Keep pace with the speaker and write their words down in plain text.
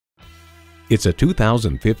It's a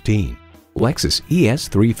 2015 Lexus ES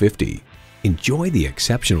 350. Enjoy the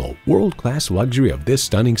exceptional, world-class luxury of this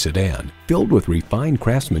stunning sedan, filled with refined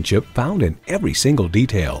craftsmanship found in every single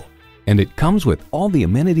detail. And it comes with all the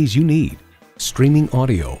amenities you need: streaming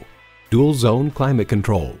audio, dual-zone climate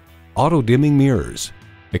control, auto-dimming mirrors,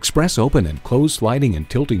 express open and closed sliding and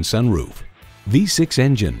tilting sunroof, V6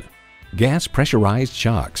 engine, gas pressurized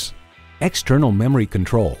shocks, external memory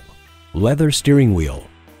control, leather steering wheel,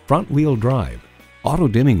 front-wheel drive,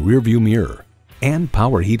 auto-dimming rearview mirror, and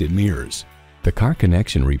power heated mirrors. The Car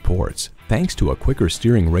Connection reports, thanks to a quicker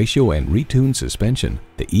steering ratio and retuned suspension,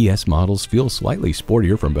 the ES models feel slightly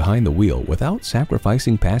sportier from behind the wheel without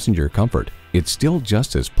sacrificing passenger comfort. It's still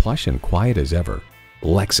just as plush and quiet as ever.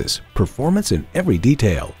 Lexus, performance in every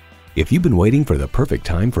detail. If you've been waiting for the perfect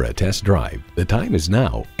time for a test drive, the time is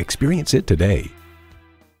now. Experience it today.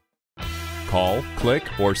 Call, click,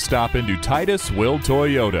 or stop into Titus-Will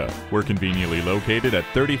Toyota. We're conveniently located at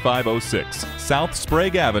 3506 South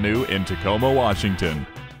Sprague Avenue in Tacoma, Washington.